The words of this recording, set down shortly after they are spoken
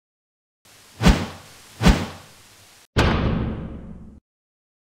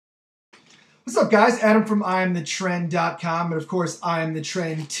What's up, guys? Adam from IAMTHETREND.com, and of course,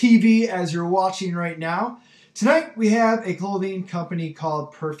 IAMTHETREND TV as you're watching right now. Tonight, we have a clothing company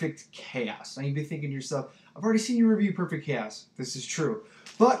called Perfect Chaos. Now, you'd be thinking to yourself, I've already seen you review Perfect Chaos. This is true.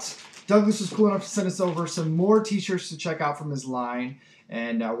 But Douglas was cool enough to send us over some more t-shirts to check out from his line,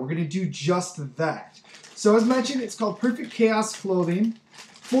 and we're going to do just that. So, as mentioned, it's called Perfect Chaos Clothing.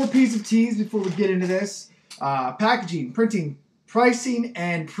 4 P's of T's before we get into this. Packaging, printing, pricing,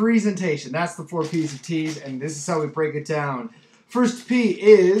 and presentation. That's the 4 P's of T's, and this is how we break it down. First P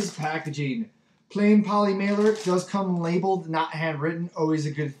is packaging. Plain poly mailer. It does come labeled, not handwritten. Always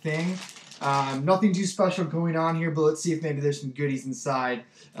a good thing. Nothing too special going on here, but let's see if maybe there's some goodies inside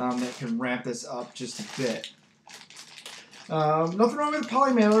that can ramp this up just a bit. Nothing wrong with the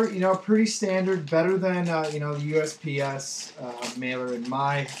poly mailer. You know, pretty standard. Better than the USPS mailer in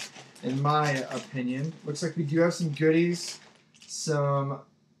my opinion. Looks like we do have some goodies. Some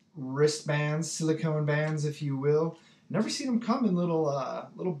wristbands, silicone bands, if you will. Never seen them come in little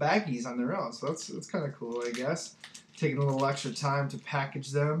baggies on their own, so that's kind of cool, I guess. Taking a little extra time to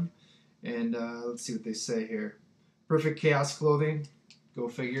package them, and let's see what they say here. Perfect Chaos Clothing, go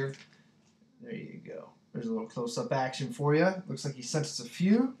figure. There you go. There's a little close-up action for you. Looks like he sent us a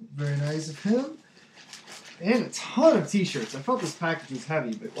few. Very nice of him. And a ton of t-shirts. I felt this package was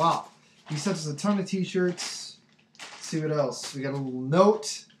heavy, but wow. He sent us a ton of t-shirts. See what else. We got a little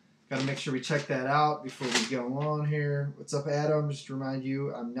note. Got to make sure we check that out before we go on here. What's up, Adam? Just to remind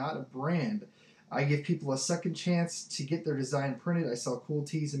you, I'm not a brand. I give people a second chance to get their design printed. I sell cool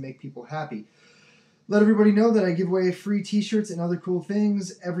tees and make people happy. Let everybody know that I give away free t-shirts and other cool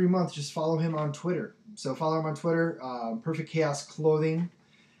things every month. Just follow him on Twitter. So follow him on Twitter, Perfect Chaos Clothing.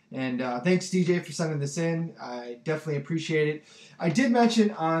 And thanks, DJ, for sending this in. I definitely appreciate it. I did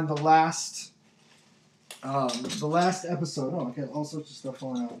mention on the last episode, I got all sorts of stuff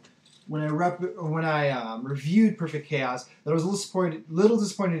falling out. When I reviewed Perfect Chaos, that I was a little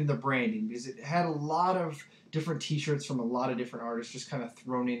disappointed in the branding because it had a lot of different t-shirts from a lot of different artists just kind of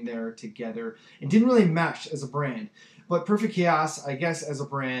thrown in there together and didn't really mesh as a brand. But Perfect Chaos, I guess, as a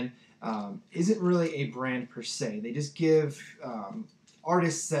brand, isn't really a brand per se. They just give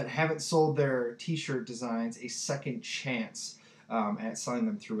artists that haven't sold their t-shirt designs a second chance at selling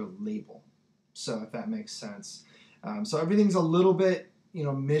them through a label. So if that makes sense. So everything's a little bit,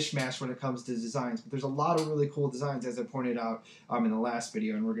 mishmash when it comes to designs, but there's a lot of really cool designs, as I pointed out in the last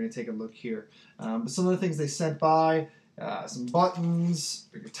video, and we're going to take a look here. But some of the things they sent by, some buttons,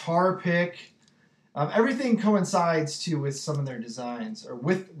 a guitar pick, everything coincides too with some of their designs, or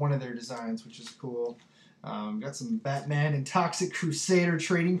with one of their designs, which is cool. Got some Batman and Toxic Crusader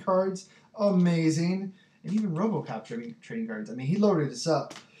trading cards, amazing, and even RoboCop trading cards. I mean, he loaded us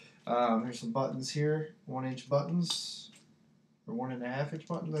up. There's some buttons here, 1-inch buttons, or 1.5-inch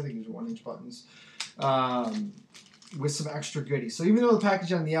buttons. I think these are 1-inch buttons, with some extra goodies. So even though the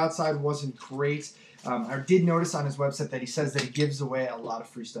package on the outside wasn't great, I did notice on his website that he says that he gives away a lot of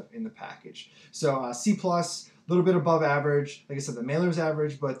free stuff in the package. So C+, a little bit above average. Like I said, the mailer's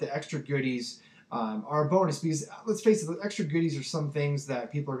average, but the extra goodies are a bonus because, let's face it, the extra goodies are some things that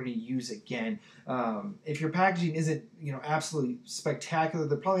people are going to use again. If your packaging isn't, absolutely spectacular,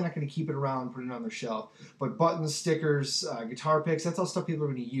 they're probably not going to keep it around and put it on their shelf. But buttons, stickers, guitar picks, that's all stuff people are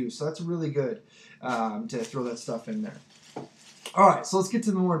going to use. So that's really good to throw that stuff in there. All right, so let's get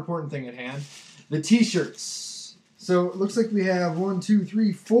to the more important thing at hand, the t-shirts. So it looks like we have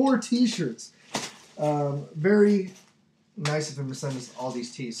 4 t-shirts. Very nice of him to send us all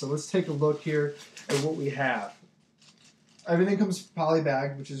these tees. So let's take a look here at what we have. Everything comes poly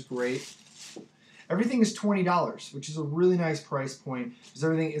bag, which is great. Everything is $20, which is a really nice price point because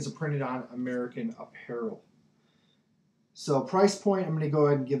everything is printed on American apparel. So price point, I'm going to go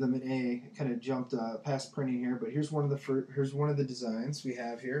ahead and give them an A. I kind of jumped past printing here, but here's one of the designs we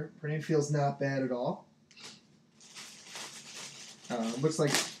have here. Printing feels not bad at all. Looks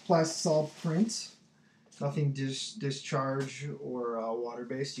like plastisol print. Nothing discharge or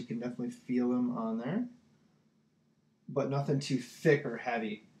water-based. You can definitely feel them on there. But nothing too thick or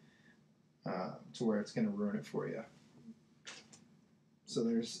heavy to where it's going to ruin it for you. So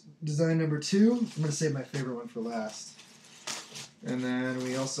there's design number 2. I'm going to save my favorite one for last. And then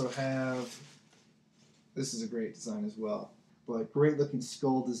we also have, this is a great design as well. But great looking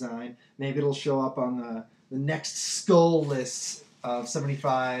skull design. Maybe it'll show up on the next skull list of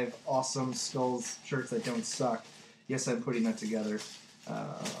 75 awesome skulls shirts that don't suck. Yes, I'm putting that together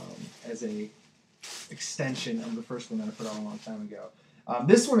as a extension of the first one that I put out a long time ago.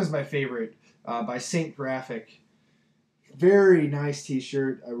 This one is my favorite by Saint Graphic. Very nice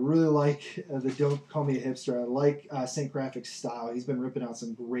t-shirt. I really like the Don't Call Me a Hipster. I like St. Graphic's style. He's been ripping out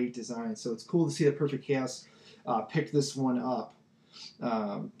some great designs. So it's cool to see that Perfect Chaos pick this one up.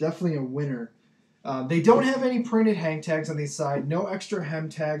 Definitely a winner. They don't have any printed hang tags on the side. No extra hem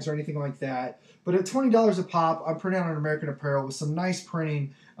tags or anything like that. But at $20 a pop, I'm printing on an American Apparel with some nice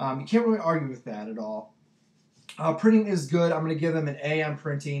printing. You can't really argue with that at all. Printing is good. I'm going to give them an A on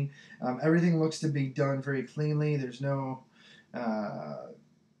printing. Everything looks to be done very cleanly. There's no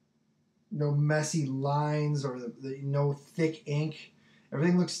messy lines or no thick ink.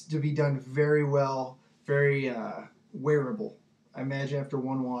 Everything looks to be done very well, very wearable. I imagine after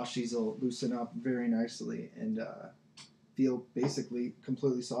one wash, these will loosen up very nicely and feel basically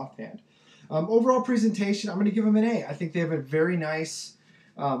completely soft hand. Overall presentation, I'm going to give them an A. I think they have a very nice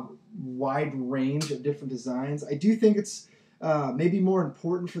wide range of different designs. I do think it's maybe more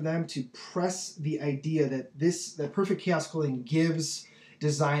important for them to press the idea that that Perfect Chaos Clothing gives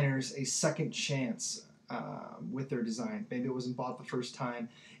designers a second chance with their design. Maybe it wasn't bought the first time,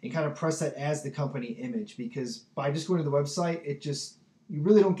 and kind of press that as the company image, because by just going to the website, you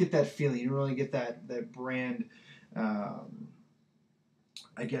really don't get that feeling. You don't really get that brand.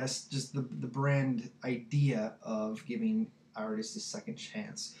 I guess just the brand idea of giving artists a second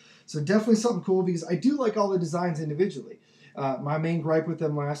chance. So definitely something cool, because I do like all the designs individually. My main gripe with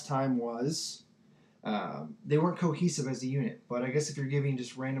them last time was they weren't cohesive as a unit. But I guess if you're giving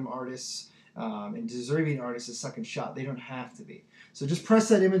just random artists and deserving artists a second shot, they don't have to be. So just press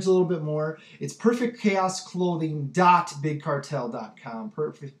that image a little bit more. It's perfectchaosclothing.bigcartel.com.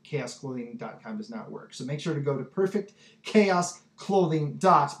 Perfectchaosclothing.com does not work. So make sure to go to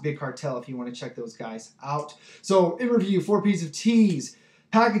perfectchaosclothing.bigcartel if you want to check those guys out. So in review, 4 P's of T's,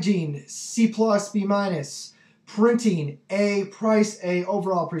 packaging C+, B-, printing A, price A,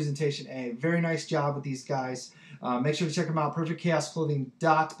 overall presentation A. Very nice job with these guys. Make sure to check them out,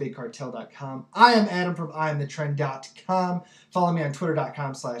 perfectchaosclothing.bigcartel.com. I am Adam from IAMTHETREND.com. Follow me on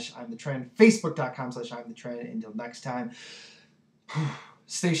twitter.com/IAMTHETREND, facebook.com/IAMTHETREND. Until next time,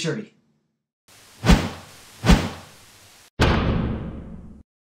 stay shirty.